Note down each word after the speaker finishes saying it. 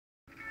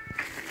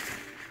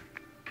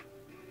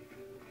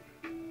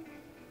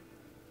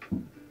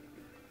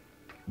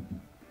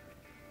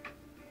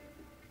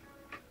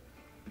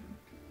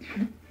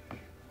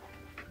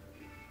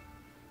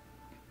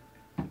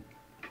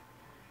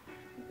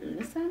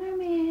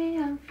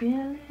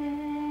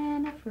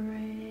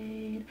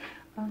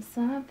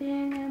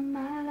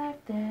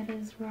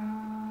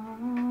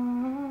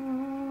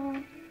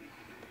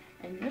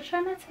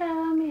trying to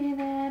tell me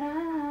that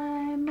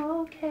I'm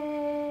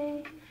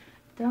okay.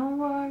 Don't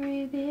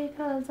worry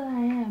because I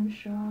am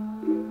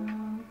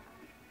strong.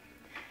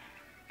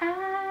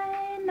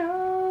 I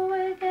know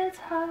it gets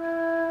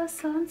hard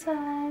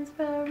sometimes,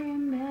 but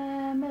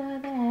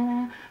remember that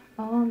I'm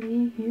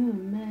only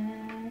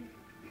human.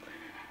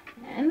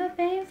 And the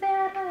things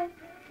that I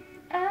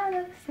are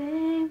the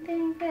same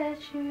things that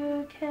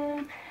you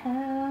can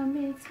help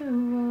me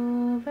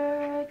to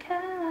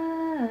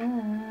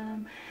overcome.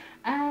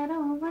 I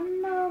don't want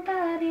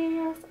nobody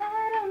else.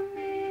 I don't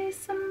need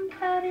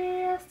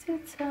somebody else to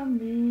tell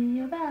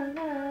me about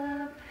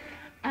love.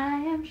 I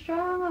am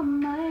strong on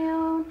my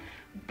own,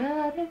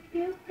 but if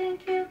you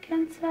think you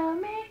can tell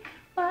me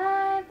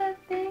why the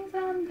things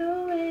I'm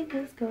doing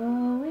is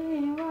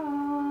going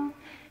wrong,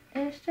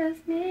 it's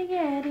just me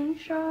getting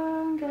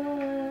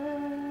stronger.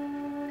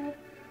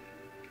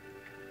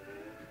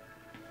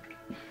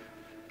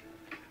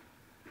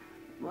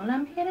 Well,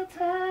 I'm here to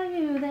tell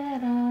you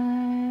that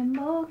I'm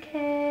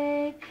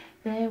okay,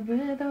 that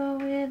with or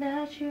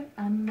without you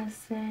I'm the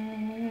same.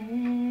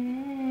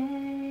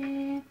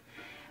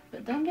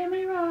 But don't get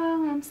me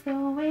wrong, I'm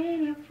still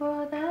waiting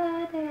for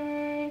the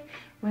day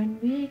when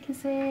we can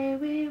say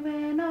we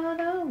went all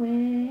the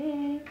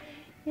way.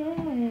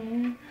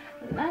 Yeah,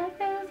 life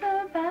is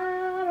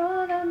about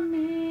all the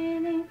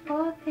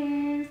meaningful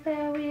things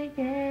that we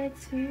get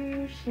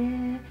to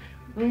share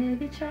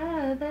with each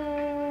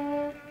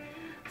other.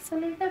 So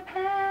leave the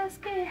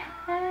past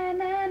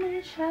behind and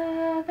each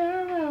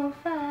other will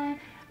find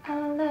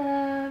our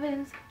love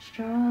is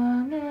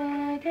strong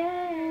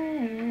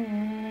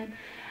again.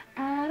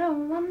 I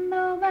don't want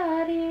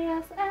nobody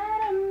else. I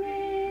don't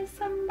need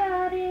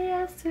somebody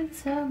else to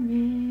tell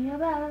me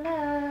about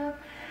love.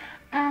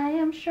 I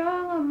am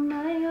strong on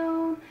my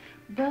own,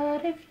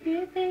 but if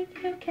you think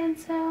you can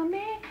tell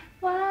me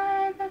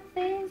why the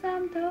things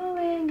I'm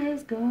doing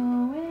is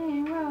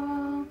going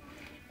wrong,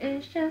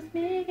 it's just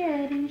me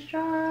getting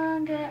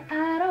stronger.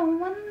 I don't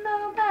want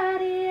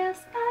nobody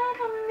else. I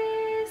don't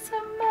need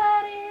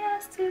somebody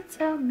else to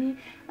tell me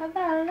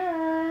about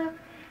love.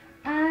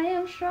 I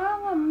am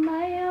strong on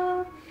my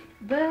own,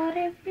 but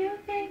if you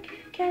think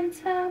you can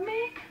tell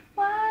me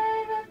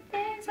why the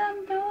things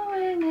I'm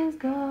doing is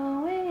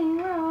going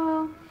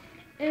wrong,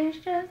 it's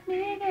just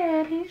me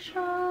getting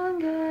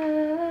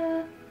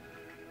stronger.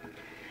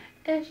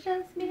 It's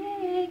just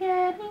me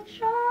getting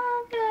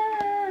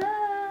stronger.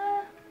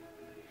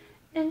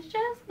 It's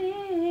just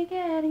me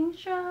getting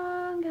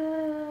stronger.